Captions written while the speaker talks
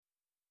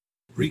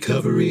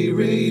Recovery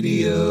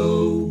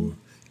Radio,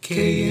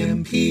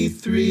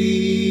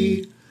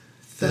 KMP3,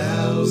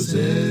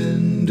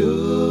 1000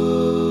 Oaks.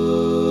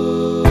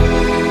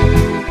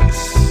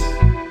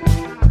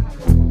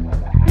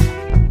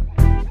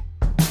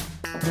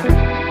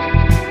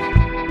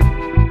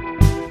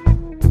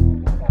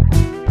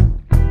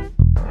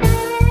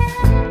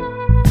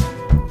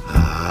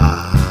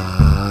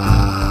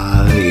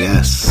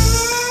 Yes.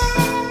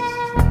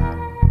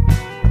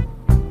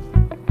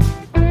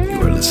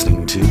 You are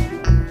listening to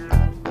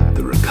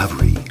the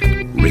Recovery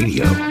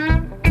Radio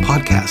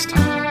podcast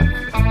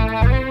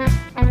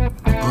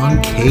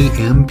on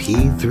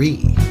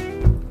KMP3.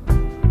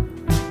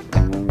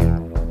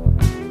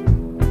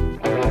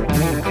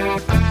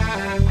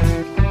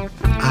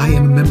 I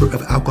am a member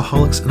of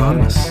Alcoholics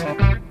Anonymous,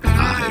 and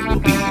I will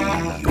be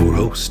your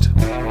host.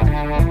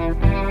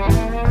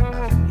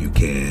 You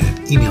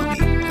can email me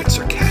at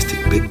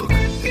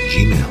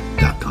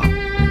sarcasticbigbook@gmail.com.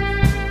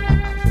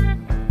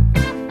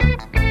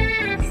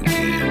 You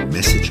can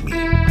message me,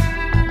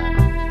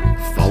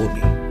 follow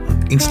me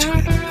on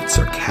Instagram at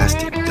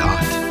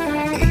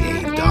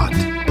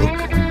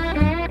sarcastic.aa.book.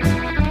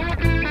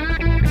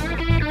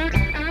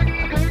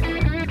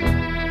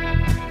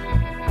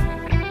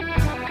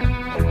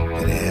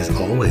 And as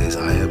always,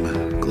 I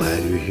am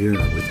glad you're here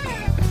with me,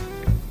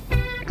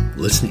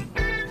 listening,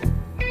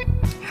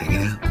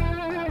 hanging out.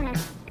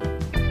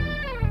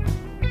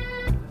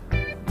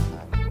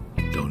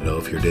 Don't know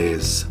if your day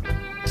is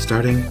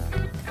starting,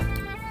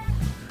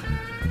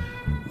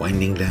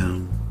 winding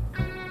down.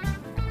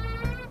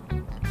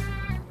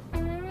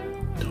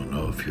 Don't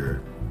know if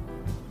you're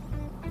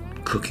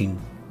cooking,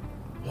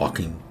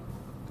 walking,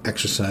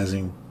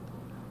 exercising,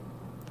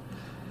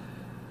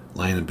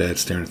 lying in bed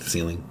staring at the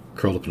ceiling,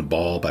 curled up in a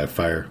ball by a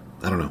fire.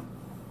 I don't know.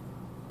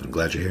 But I'm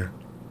glad you're here.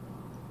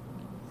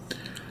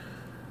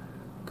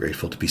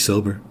 Grateful to be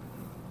sober.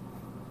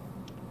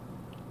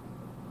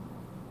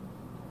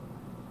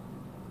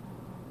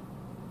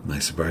 My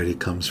sobriety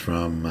comes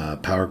from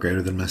power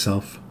greater than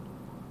myself.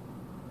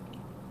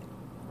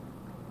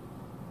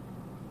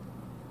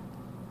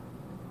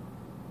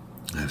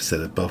 I've said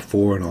it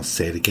before and I'll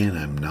say it again.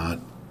 I'm not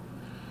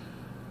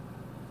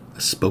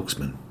a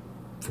spokesman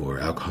for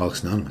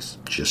Alcoholics Anonymous.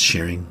 Just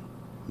sharing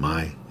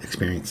my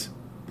experience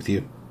with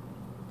you.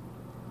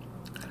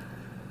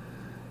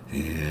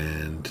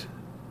 And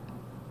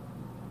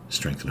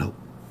strength and hope.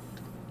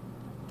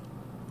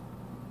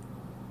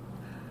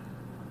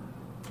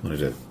 I wanted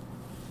to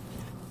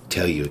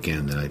tell you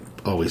again that I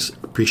always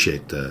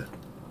appreciate the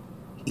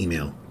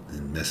email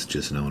and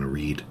messages, and I want to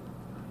read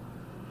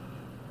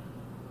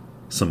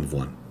some of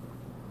one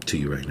to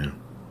you right now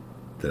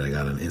that I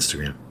got on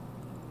Instagram.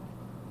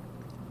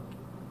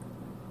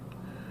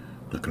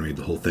 I'm not going to read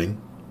the whole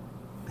thing,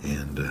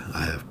 and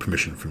I have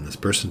permission from this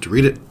person to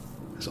read it,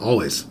 as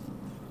always.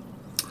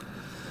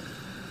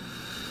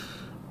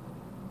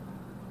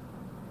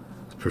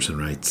 This person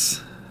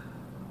writes,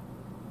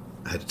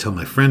 I had to tell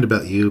my friend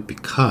about you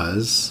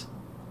because,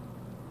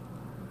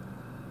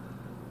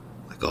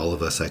 like all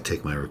of us, I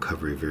take my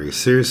recovery very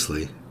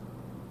seriously.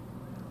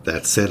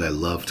 That said, I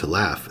love to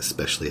laugh,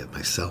 especially at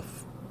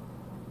myself.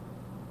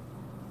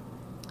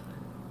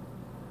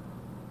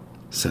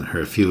 Sent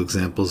her a few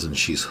examples and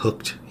she's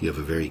hooked. You have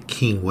a very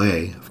keen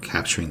way of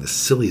capturing the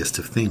silliest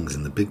of things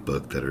in the big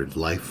book that are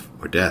life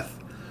or death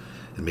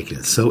and making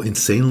it so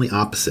insanely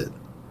opposite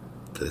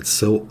that it's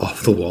so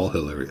off the wall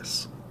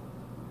hilarious.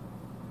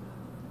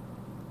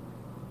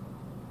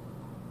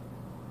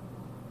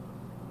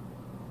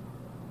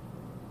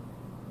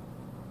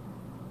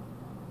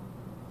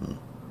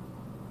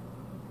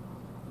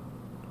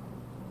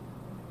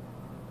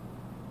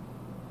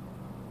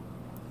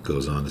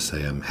 Goes on to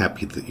say, I'm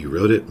happy that you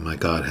wrote it. My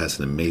God has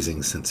an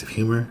amazing sense of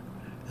humor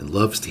and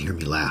loves to hear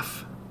me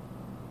laugh.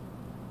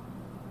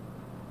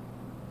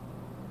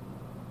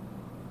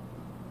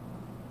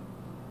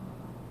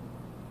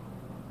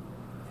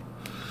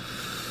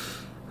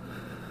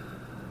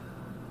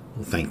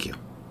 Well, thank you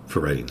for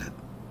writing that.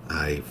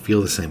 I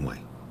feel the same way.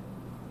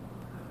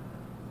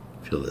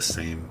 Feel the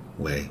same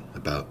way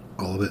about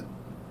all of it.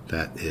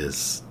 That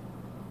is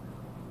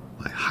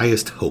my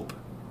highest hope.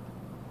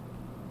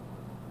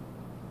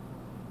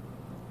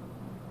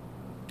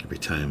 Every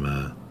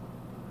time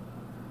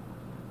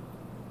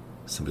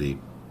somebody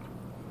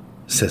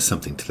says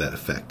something to that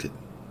effect,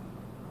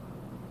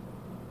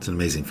 it's an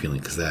amazing feeling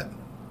because that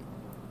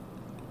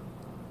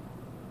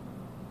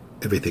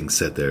everything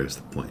said there is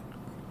the point.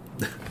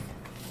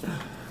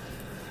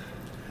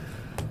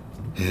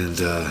 And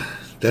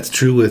that's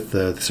true with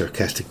the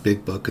Sarcastic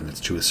Big Book, and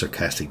that's true with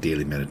Sarcastic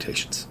Daily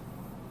Meditations.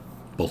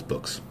 Both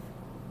books.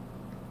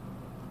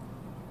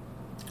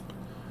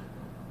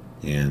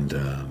 And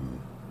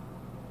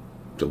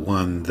the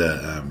one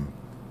that I'm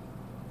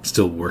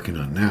still working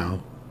on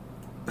now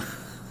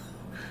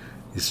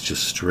is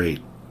just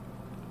straight.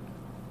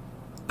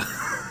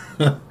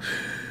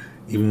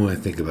 Even when I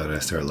think about it, I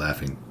start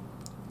laughing.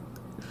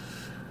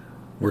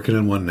 Working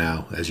on one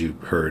now, as you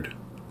heard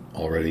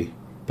already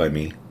by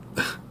me,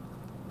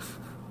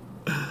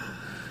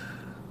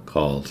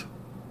 called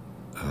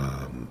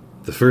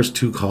The First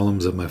Two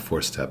Columns of My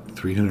Four-Step,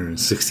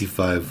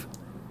 365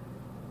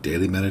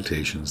 Daily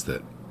Meditations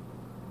That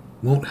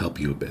Won't Help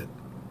You a Bit.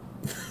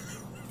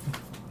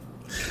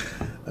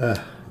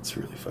 It's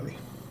really funny.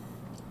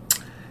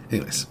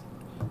 Anyways,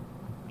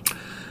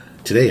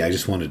 today I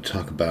just wanted to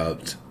talk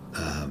about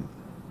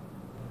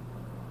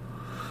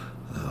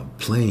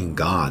playing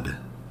God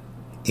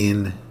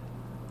in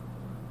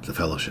the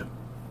fellowship.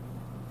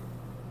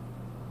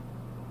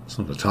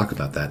 So I want to talk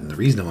about that, and the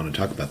reason I want to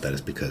talk about that is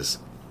because,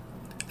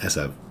 as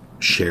I've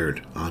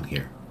shared on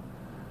here,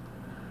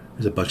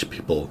 there's a bunch of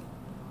people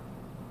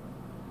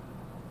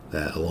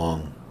that,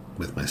 along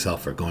with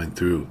myself, are going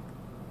through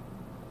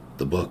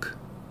the book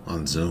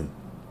on Zoom,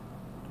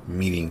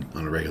 meeting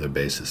on a regular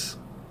basis,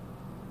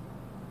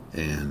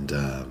 and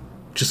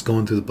just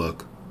going through the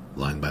book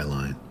line by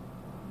line.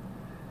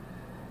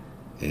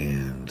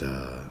 And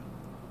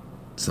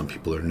some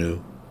people are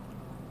new,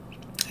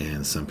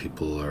 and some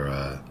people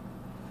are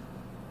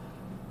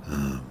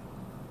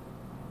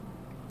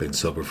been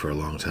sober for a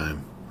long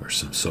time, or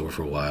sober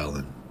for a while,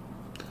 and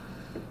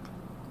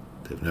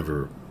they've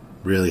never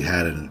really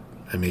had an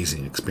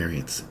amazing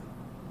experience.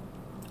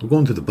 We're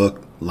going through the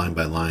book line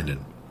by line,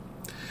 and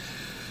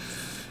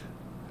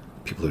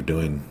people are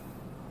doing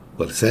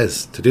what it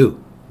says to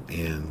do,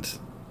 and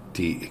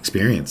the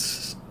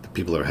experience that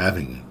people are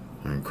having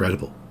are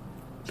incredible.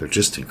 They're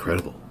just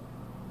incredible.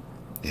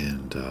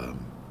 And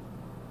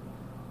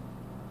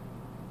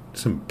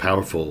some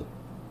powerful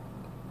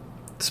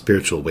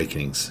spiritual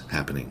awakenings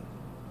happening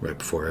right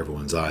before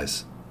everyone's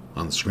eyes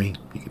on the screen.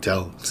 You can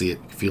tell, see it,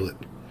 you can feel it,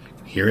 you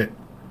can hear it.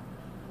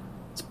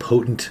 It's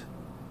potent.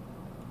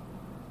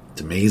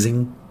 It's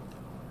amazing.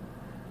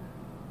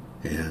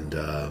 And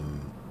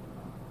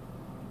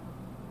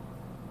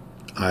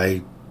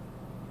I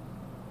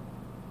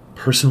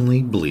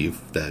personally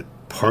believe that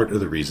part of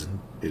the reason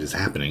it is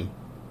happening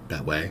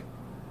that way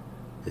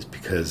is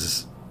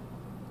because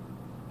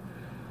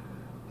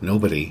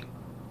nobody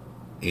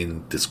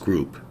in this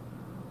group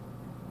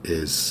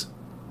is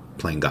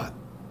playing God.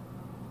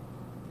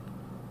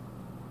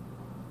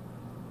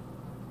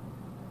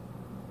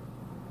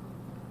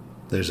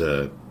 There's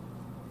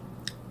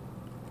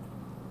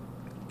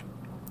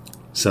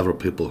several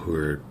people who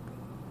are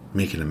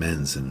making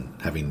amends and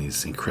having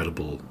these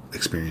incredible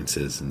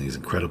experiences and these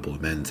incredible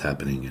amends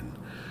happening, and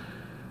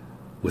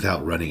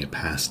without running it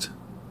past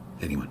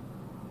anyone.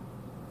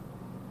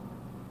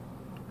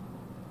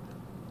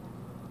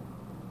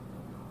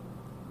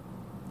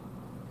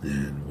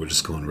 And we're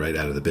just going right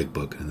out of the big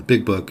book. And in the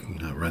big book,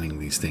 you're not running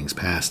these things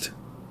past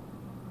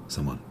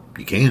someone.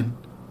 You can.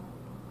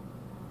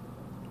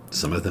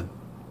 Some of them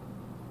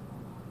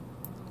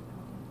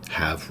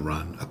have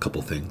run a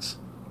couple things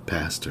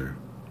past, or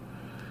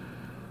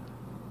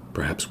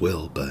perhaps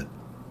will, but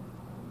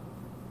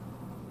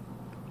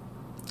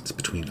it's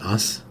between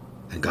us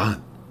and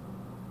God,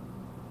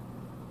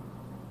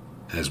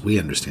 as we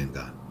understand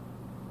God.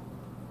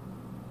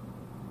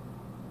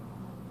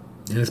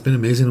 And it's been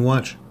amazing to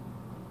watch.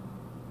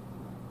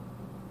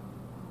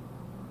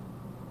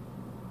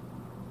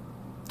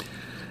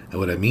 And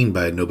what I mean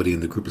by nobody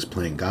in the group is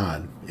playing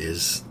God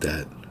is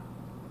that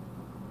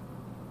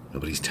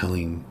nobody's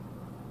telling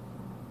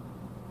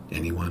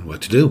anyone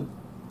what to do.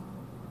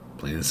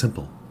 Plain and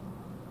simple.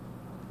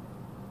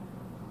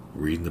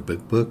 Reading the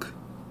big book.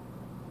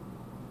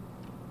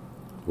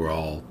 We're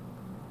all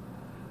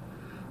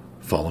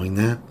following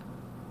that.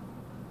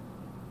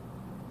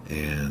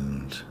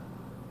 And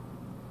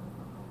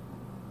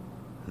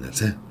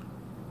that's it.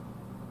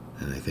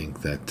 And I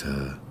think that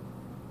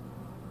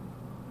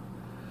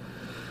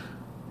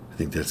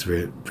that's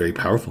very, very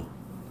powerful.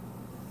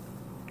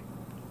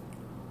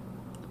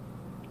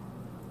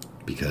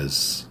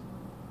 Because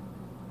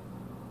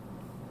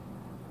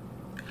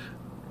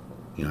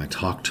I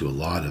talk to a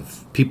lot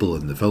of people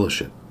in the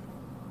fellowship.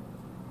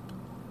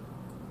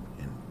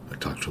 And I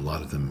talk to a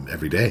lot of them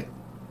every day.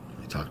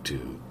 I talk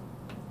to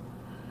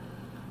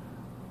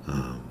a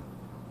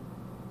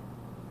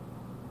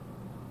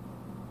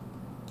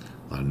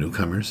lot of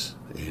newcomers,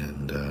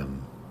 and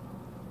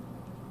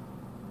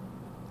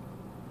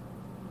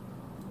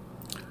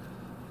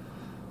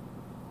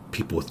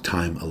people with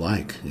time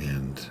alike.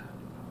 And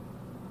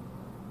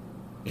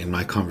in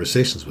my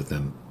conversations with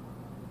them,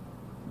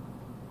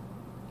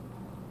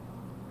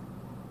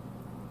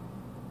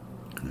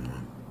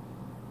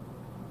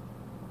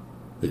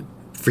 it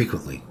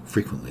frequently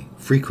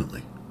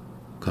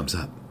comes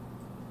up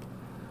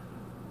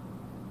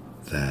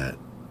that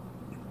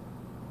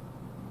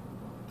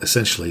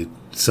essentially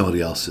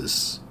somebody else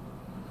is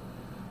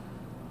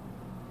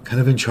kind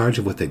of in charge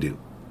of what they do.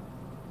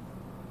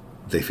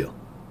 They feel.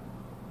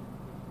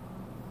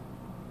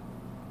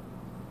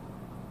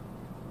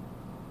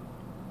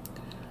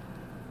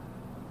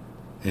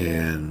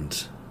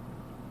 And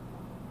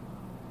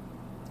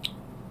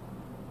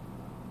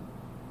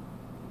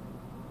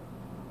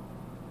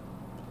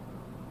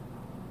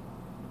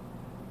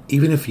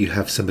even if you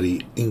have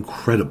somebody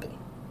incredible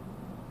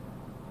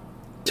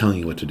telling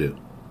you what to do,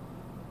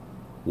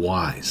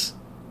 wise,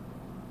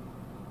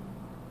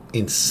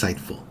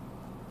 insightful,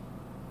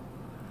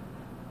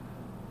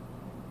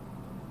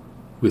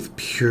 with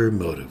pure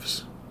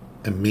motives,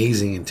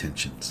 amazing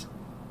intentions,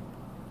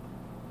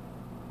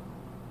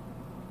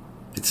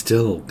 it's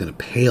still going to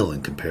pale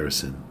in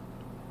comparison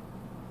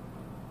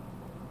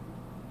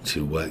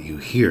to what you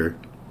hear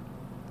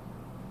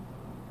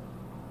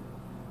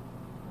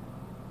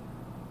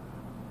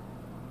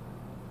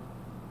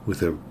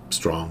with a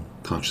strong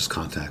conscious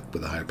contact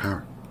with a higher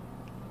power.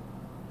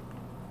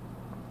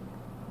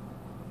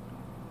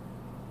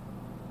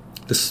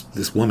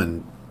 This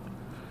woman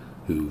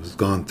who's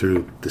gone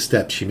through the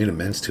steps, she made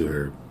amends to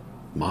her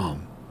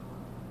mom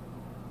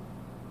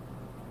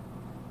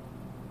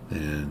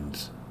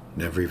and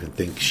never even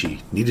think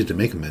she needed to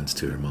make amends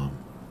to her mom.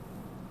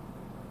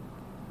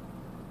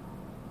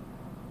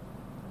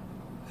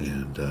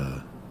 And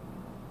the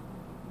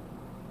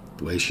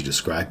way she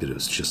described it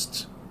was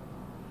just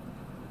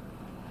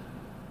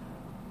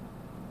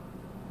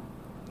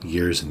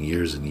years and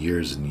years and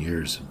years and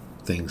years,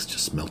 things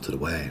just melted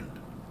away.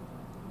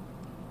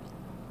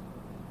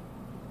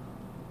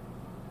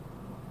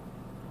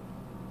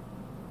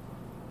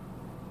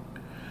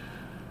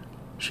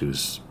 She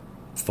was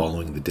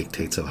following the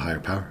dictates of a higher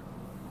power.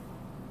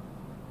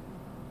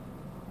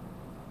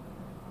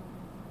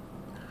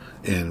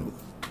 And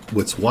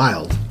what's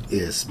wild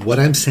is what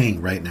I'm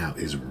saying right now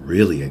is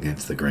really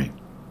against the grain.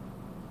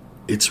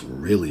 It's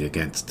really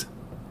against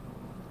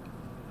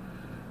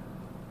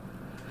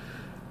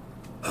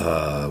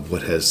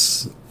what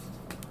has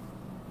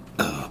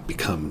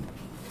become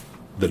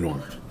the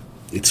norm.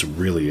 It's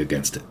really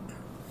against it.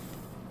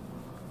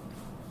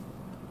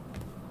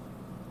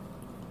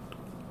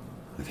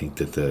 I think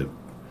that the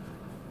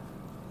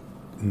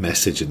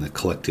message in the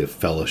collective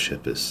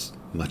fellowship is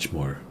much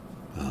more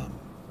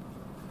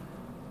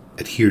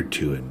adhered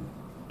to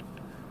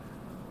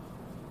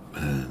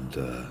and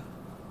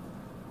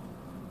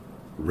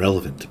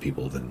relevant to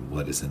people than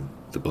what is in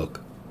the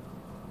book,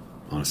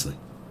 honestly.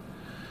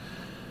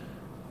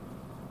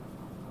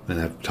 And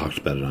I've talked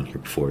about it on here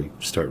before. You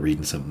start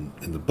reading something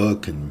in the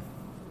book, and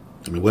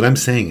I mean, what I'm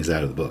saying is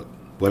out of the book.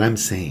 What I'm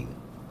saying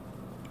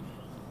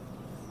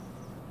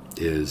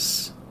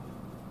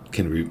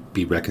can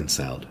be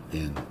reconciled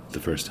in the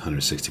first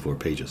 164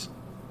 pages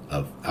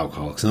of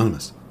Alcoholics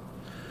Anonymous.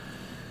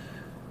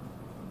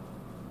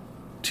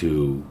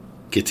 To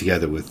get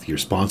together with your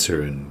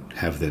sponsor and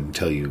have them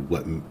tell you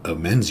what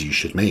amends you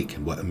should make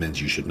and what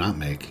amends you should not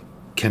make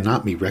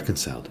cannot be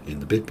reconciled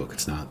in the big book.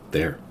 It's not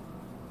there.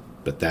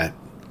 But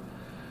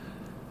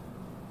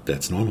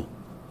that's normal.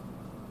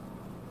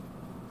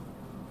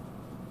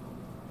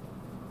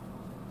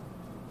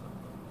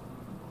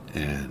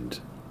 And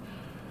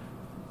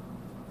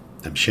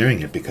I'm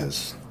sharing it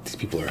because these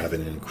people are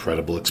having an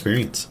incredible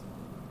experience.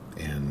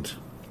 And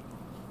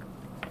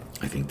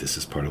I think this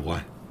is part of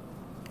why.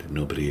 That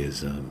nobody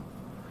is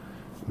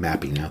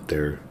mapping out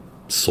their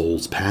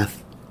soul's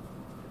path.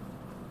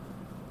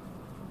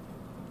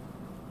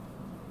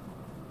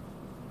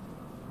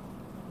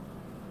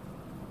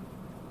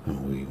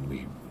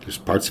 There's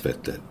parts of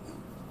it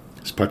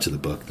there's parts of the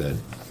book that,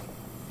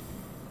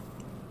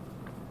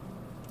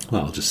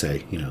 well, I'll just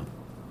say, it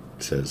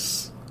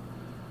says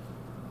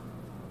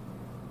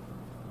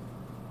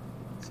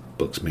the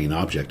book's main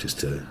object is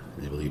to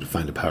enable you to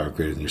find a power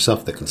greater than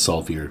yourself that can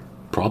solve your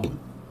problem,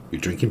 your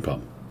drinking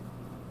problem.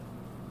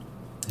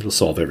 It'll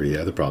solve every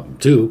other problem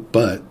too,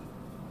 but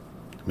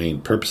the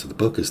main purpose of the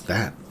book is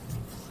that.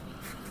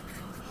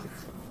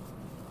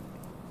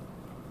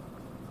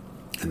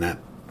 And that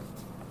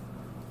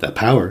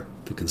power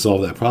that can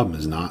solve that problem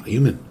is not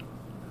human.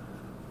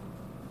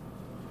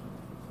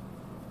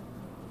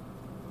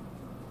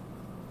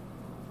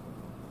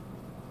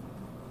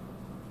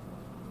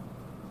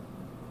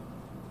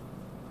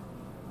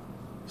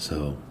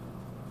 So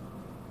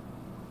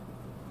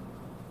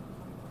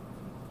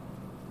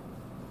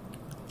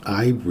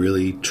I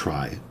really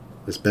try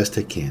as best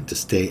I can to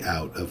stay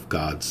out of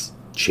God's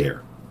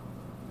chair.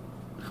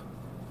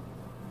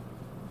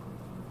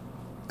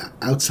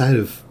 Outside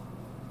of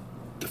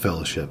the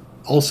fellowship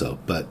also,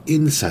 but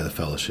inside the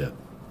fellowship,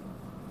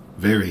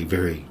 very,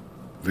 very,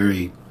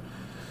 very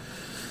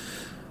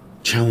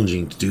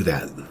challenging to do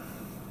that,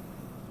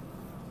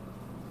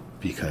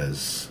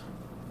 because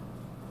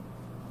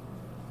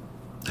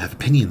I have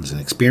opinions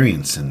and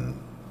experience and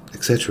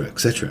etc.,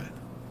 etc.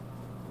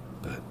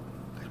 But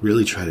I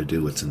really try to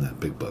do what's in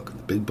that big book.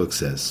 The big book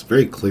says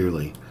very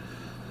clearly,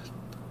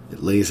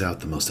 it lays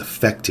out the most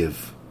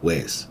effective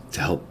ways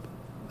to help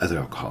other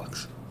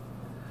alcoholics.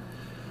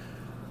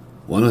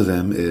 One of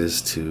them is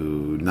to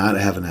not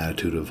have an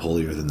attitude of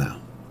holier than thou.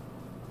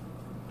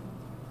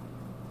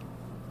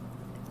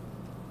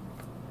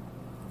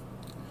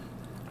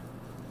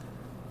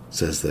 It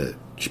says that it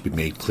should be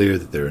made clear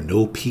that there are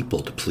no people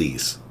to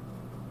please.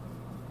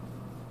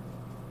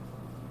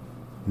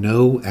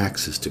 No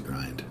axes to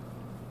grind.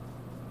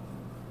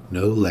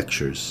 No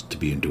lectures to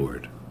be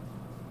endured.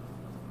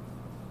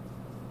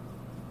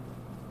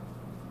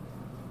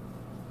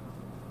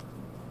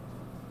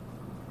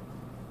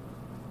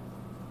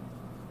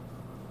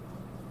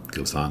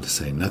 Goes on to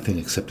say, nothing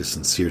except a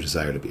sincere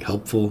desire to be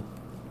helpful.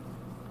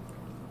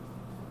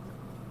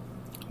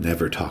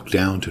 Never talk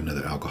down to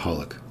another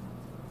alcoholic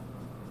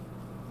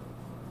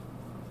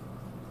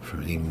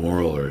from any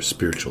moral or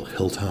spiritual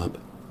hilltop.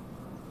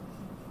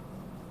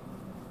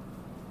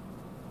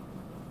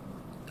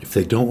 If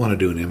they don't want to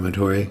do an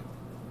inventory,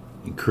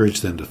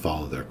 encourage them to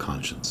follow their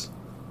conscience.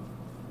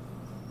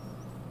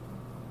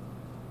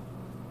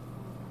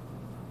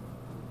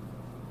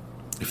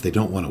 If they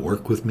don't want to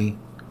work with me,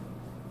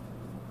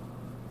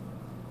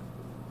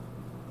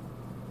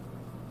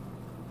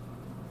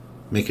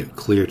 make it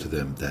clear to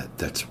them that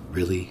that's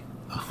really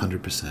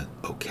 100%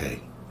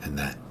 okay and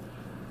that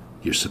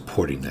you're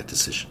supporting that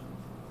decision.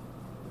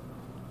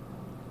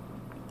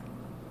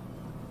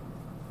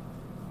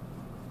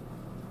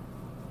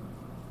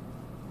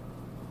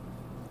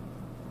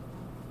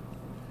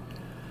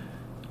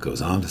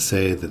 Goes on to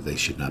say that they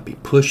should not be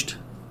pushed,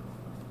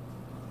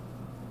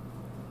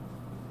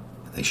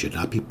 and they should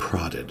not be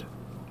prodded.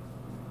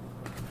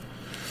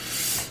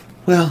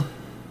 Well,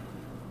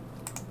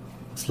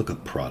 let's look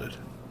up prodded.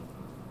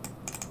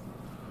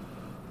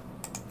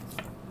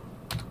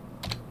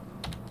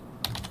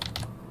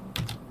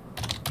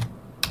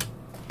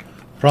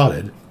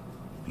 Prodded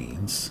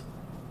means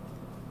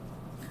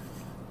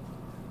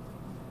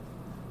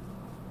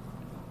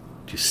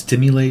to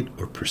stimulate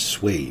or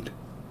persuade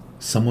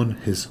someone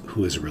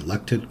who is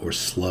reluctant or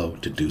slow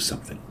to do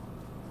something.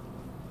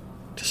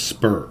 To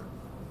spur,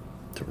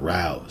 to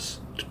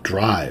rouse, to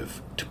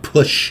drive, to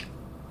push,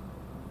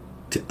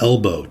 to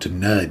elbow, to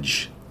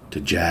nudge, to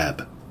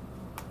jab.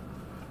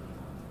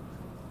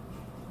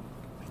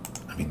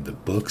 I mean, the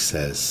book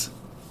says,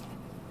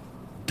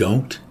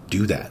 don't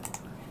do that.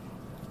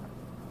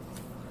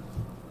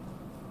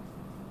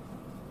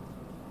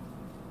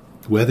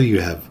 Whether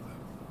you have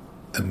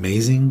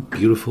amazing,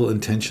 beautiful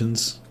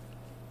intentions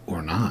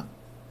or not,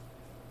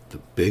 the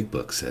big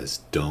book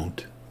says,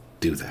 don't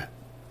do that.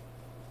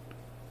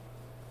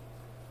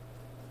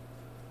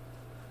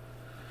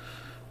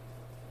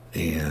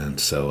 And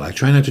so I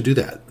try not to do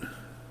that.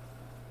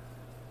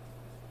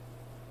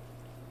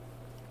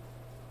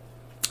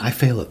 I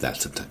fail at that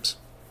sometimes.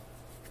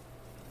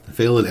 I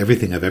fail at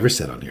everything I've ever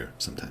said on here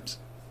sometimes.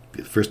 I'll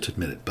be the first to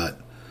admit it, but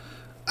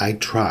I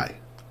try.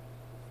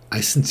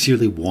 I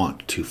sincerely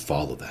want to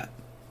follow that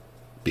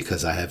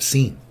because I have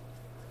seen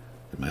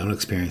in my own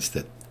experience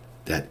that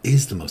that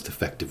is the most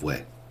effective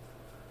way.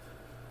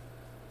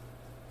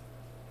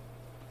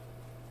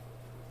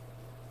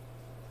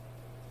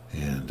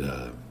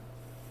 And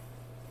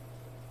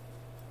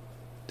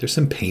there's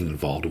some pain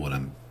involved in what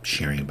I'm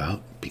sharing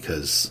about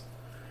because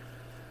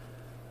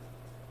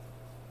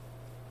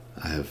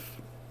I have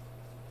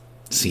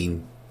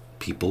seen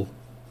people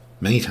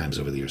many times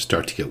over the years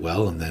start to get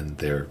well and then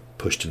they're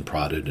pushed and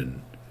prodded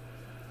and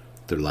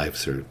their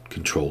lives are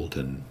controlled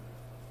and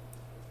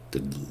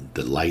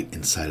the light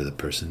inside of the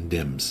person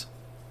dims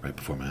right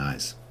before my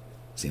eyes.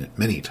 I've seen it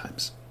many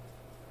times.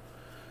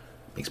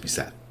 Makes me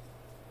sad.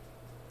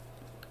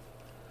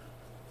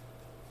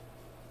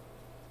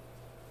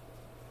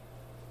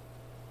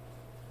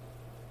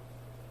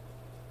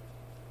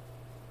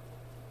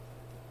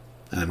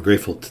 And I'm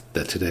grateful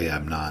that today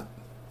I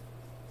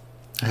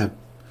have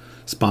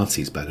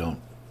sponsees, but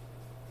I'm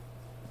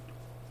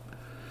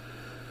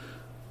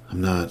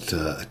not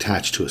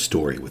attached to a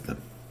story with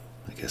them,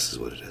 I guess is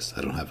what it is.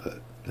 I don't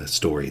have a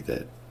story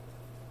that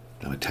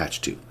I'm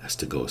attached to. It has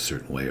to go a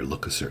certain way or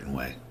look a certain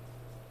way.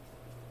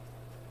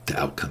 The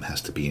outcome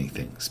has to be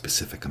anything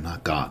specific. I'm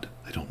not God.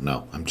 I don't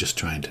know. I'm just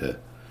trying to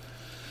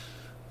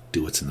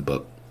do what's in the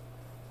book.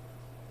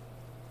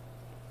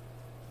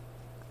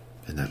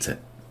 And that's it.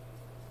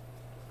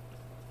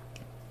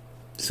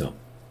 So, what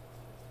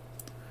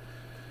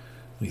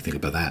do you think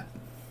about that?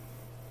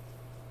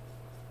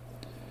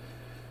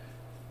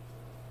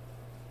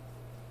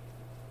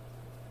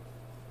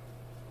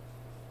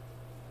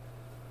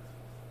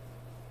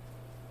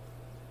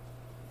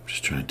 I'm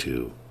just trying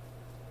to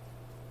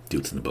do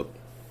what's in the book.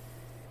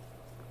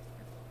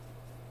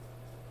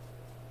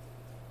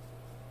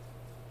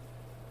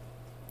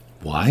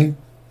 Why?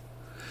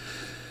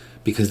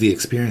 Because the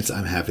experience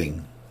I'm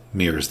having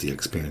mirrors the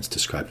experience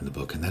described in the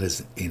book, and that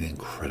is an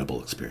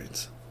incredible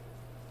experience.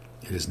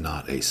 It is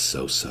not a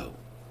so-so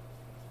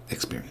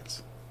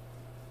experience.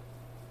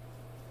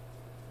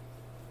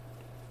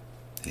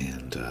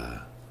 And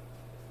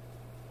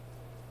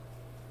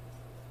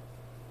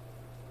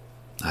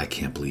I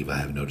can't believe I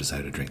have no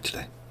desire to drink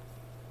today.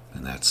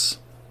 And that's,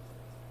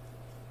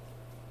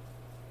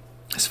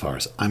 as far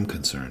as I'm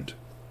concerned,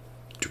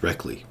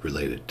 directly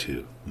related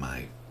to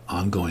my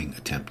ongoing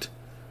attempt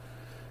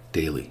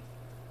daily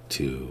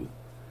to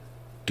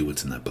do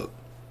what's in that book.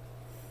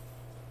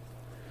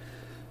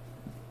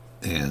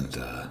 And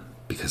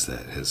because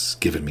that has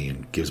given me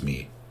and gives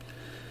me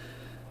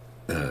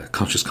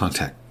conscious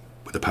contact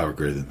with a power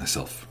greater than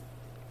myself.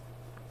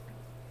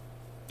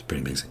 It's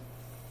pretty amazing.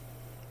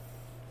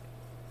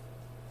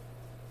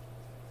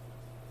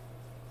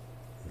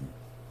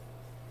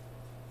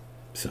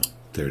 So,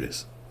 there it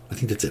is. I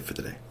think that's it for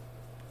today.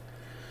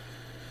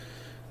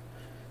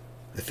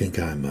 think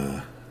I'm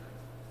out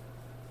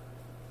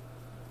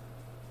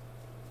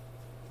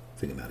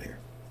of here.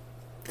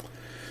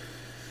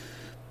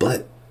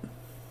 But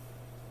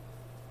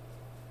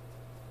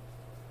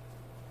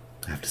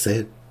I have to say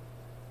it.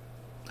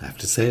 I have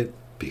to say it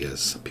because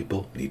some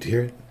people need to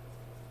hear it.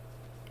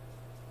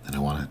 And I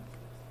want to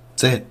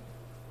say it.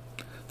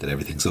 That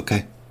everything's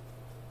okay.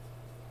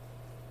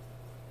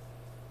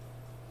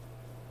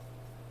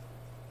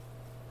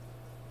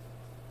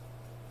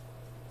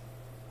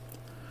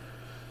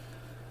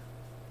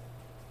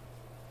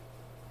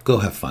 Go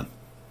have fun.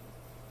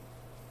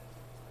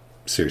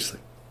 Seriously.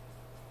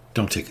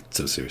 Don't take it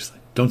so seriously.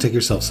 Don't take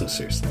yourself so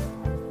seriously.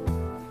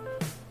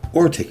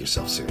 Or take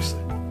yourself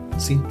seriously.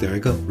 See, there I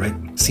go, right?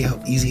 See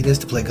how easy it is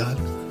to play God?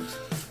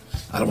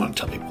 I don't want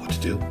to tell people what to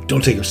do.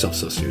 Don't take yourself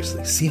so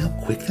seriously. See how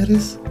quick that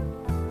is?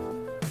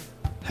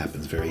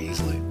 Happens very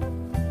easily.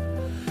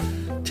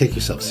 Take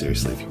yourself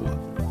seriously if you want.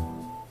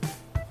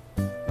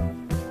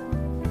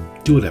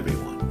 Do whatever you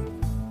want.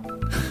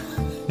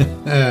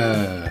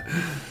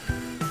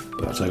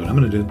 But I'll tell you what I'm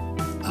going to do.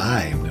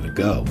 I am going to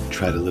go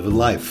try to live a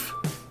life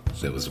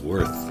that was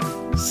worth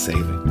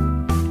saving.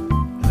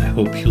 And I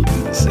hope you'll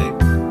do the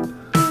same.